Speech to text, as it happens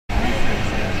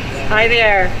Hi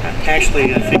there.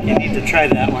 Actually, I think you need to try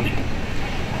that one.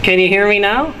 Can you hear me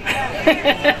now?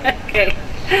 Okay.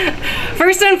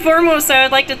 First and foremost, I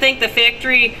would like to thank the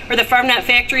factory, or the FarmNet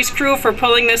Factories crew, for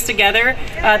pulling this together.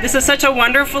 This is such a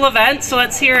wonderful event, so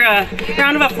let's hear a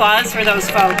round of applause for those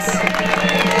folks.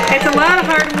 It's a lot of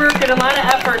hard work and a lot of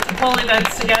effort to pull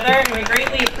events together, and we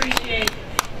greatly appreciate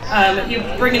you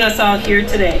bringing us all here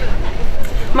today.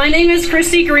 My name is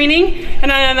Criste Greening, and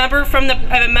I'm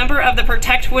a member of the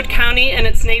Protect Wood County and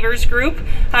its neighbors group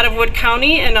out of Wood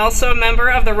County, and also a member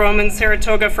of the Roman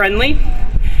Saratoga Friendly.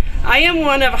 I am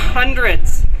one of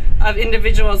hundreds of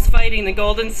individuals fighting the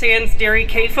Golden Sands Dairy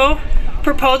CAFO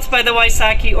proposed by the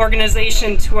Wysocki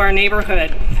organization to our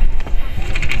neighborhood.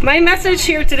 My message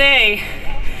here today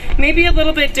may be a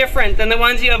little bit different than the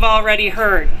ones you have already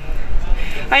heard.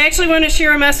 I actually want to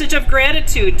share a message of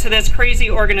gratitude to this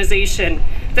crazy organization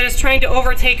that is trying to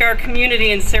overtake our community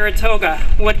in Saratoga,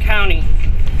 Wood County.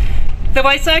 The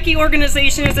Wysocki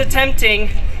organization is attempting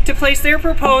to place their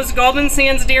proposed Golden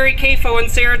Sands Dairy CAFO in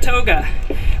Saratoga,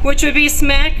 which would be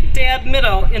smack dab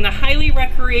middle in the highly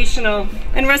recreational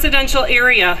and residential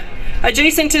area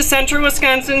adjacent to Central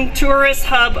Wisconsin tourist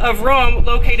hub of Rome,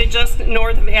 located just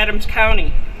north of Adams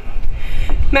County.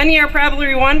 Many are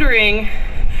probably wondering,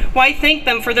 why thank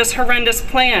them for this horrendous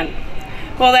plan?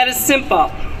 Well, that is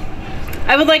simple.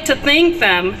 I would like to thank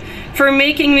them for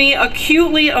making me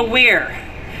acutely aware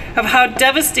of how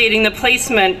devastating the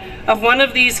placement of one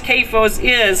of these CAFOs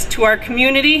is to our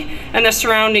community and the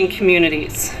surrounding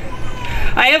communities.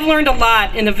 I have learned a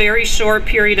lot in a very short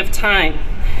period of time,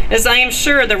 as I am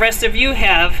sure the rest of you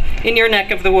have in your neck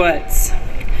of the woods.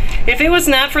 If it was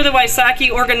not for the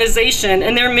Wysocki organization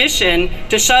and their mission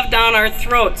to shove down our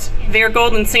throats their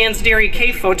Golden Sands Dairy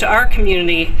CAFO to our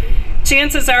community,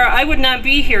 chances are I would not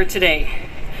be here today,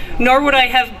 nor would I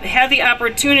have had the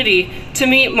opportunity to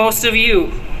meet most of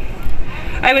you.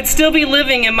 I would still be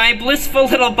living in my blissful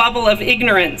little bubble of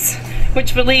ignorance,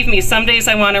 which, believe me, some days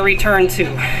I want to return to.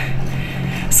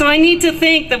 So I need to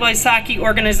thank the Wysocki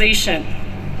organization.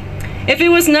 If it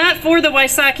was not for the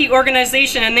Wysocki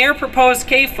organization and their proposed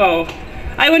CAFO,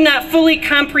 I would not fully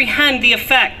comprehend the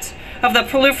effect of the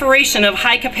proliferation of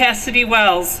high-capacity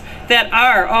wells that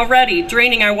are already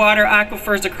draining our water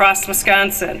aquifers across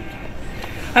Wisconsin.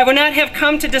 I would not have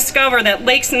come to discover that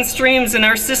lakes and streams in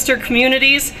our sister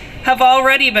communities have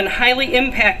already been highly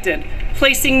impacted,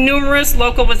 placing numerous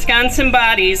local Wisconsin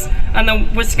bodies on the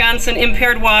Wisconsin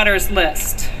Impaired Waters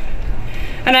list.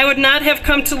 And I would not have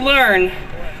come to learn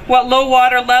what low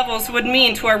water levels would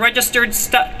mean to our registered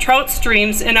trout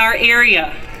streams in our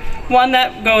area, one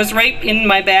that goes right in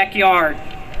my backyard.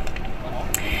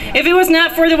 If it was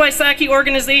not for the Wysocki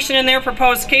organization and their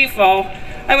proposed CAFO,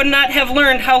 I would not have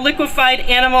learned how liquefied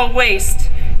animal waste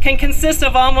can consist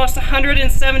of almost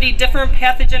 170 different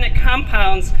pathogenic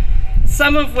compounds,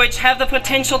 some of which have the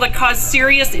potential to cause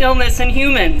serious illness in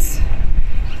humans.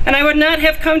 And I would not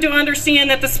have come to understand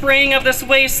that the spraying of this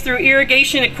waste through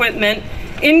irrigation equipment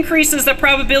increases the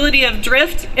probability of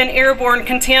drift and airborne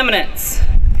contaminants.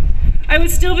 I would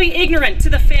still be ignorant to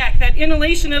the fact that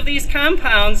inhalation of these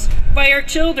compounds by our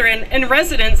children and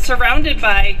residents surrounded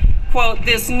by, quote,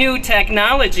 this new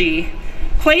technology,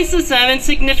 places them in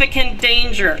significant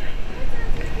danger.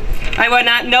 I would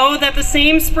not know that the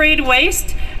same sprayed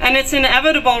waste and its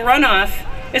inevitable runoff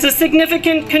is a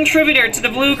significant contributor to the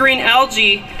blue-green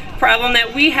algae problem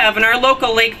that we have in our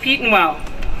local Lake Petenwell,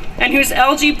 and whose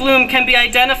algae bloom can be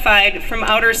identified from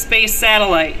outer space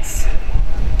satellites.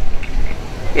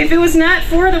 If it was not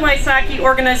for the Wysocki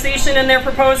organization and their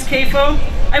proposed CAFO,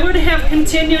 I would have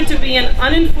continued to be an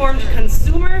uninformed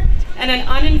consumer and an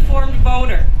uninformed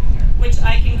voter, which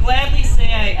I can gladly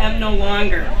say I am no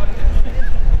longer.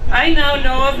 I now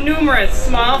know of numerous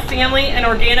small family and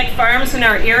organic farms in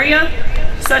our area,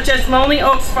 such as Lonely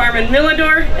Oaks Farm in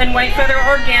Millador and White Feather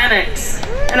Organics.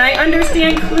 And I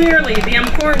understand clearly the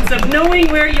importance of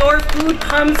knowing where your food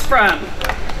comes from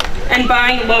and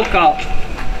buying local.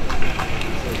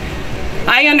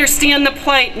 I understand the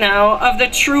plight now of the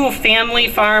true family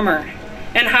farmer,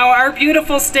 and how our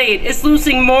beautiful state is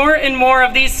losing more and more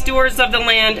of these stewards of the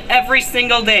land every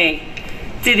single day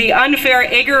to the unfair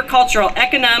agricultural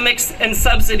economics and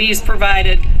subsidies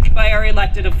provided by our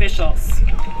elected officials.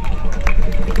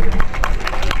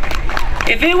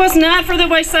 If it was not for the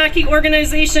Wysocki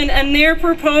organization and their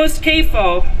proposed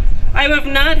CAFO, I would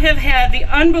not have had the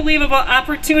unbelievable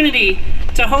opportunity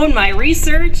to hone my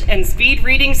research and speed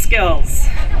reading skills.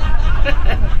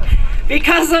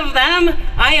 Because of them,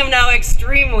 I am now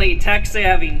extremely tech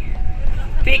savvy.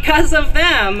 Because of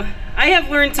them, I have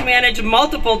learned to manage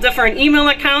multiple different email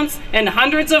accounts and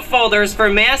hundreds of folders for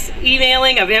mass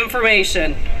emailing of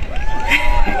information.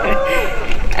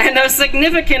 And of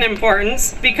significant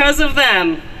importance, because of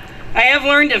them, I have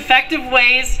learned effective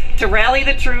ways to rally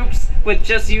the troops with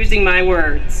just using my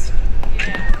words.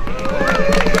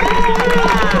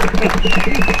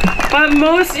 But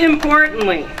most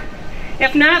importantly,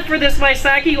 if not for this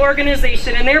Wysocki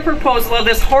organization and their proposal of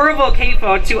this horrible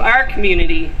CAFO to our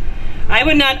community, I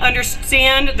would not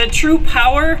understand the true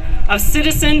power of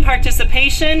citizen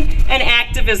participation and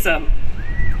activism.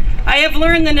 I have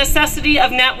learned the necessity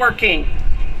of networking.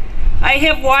 I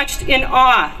have watched in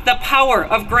awe the power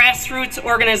of grassroots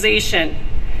organization,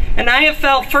 and I have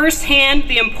felt firsthand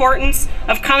the importance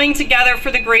of coming together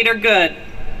for the greater good.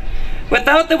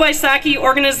 Without the Wysocki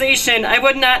organization, I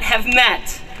would not have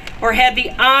met or had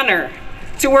the honor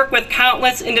to work with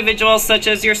countless individuals such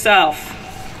as yourself.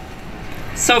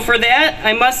 So for that,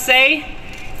 I must say,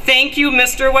 thank you,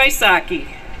 Mr. Wysocki,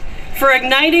 for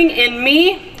igniting in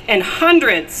me and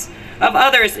hundreds of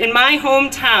others in my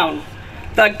hometown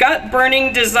the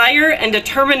gut-burning desire and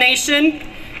determination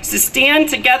to stand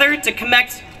together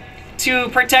to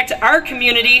protect our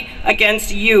community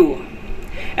against you.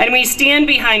 And we stand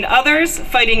behind others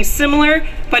fighting similar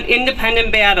but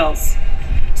independent battles.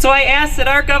 So I ask that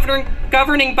our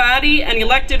governing body and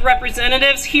elected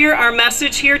representatives hear our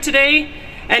message here today,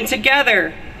 and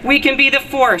together we can be the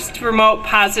force to promote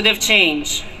positive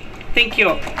change. Thank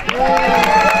you.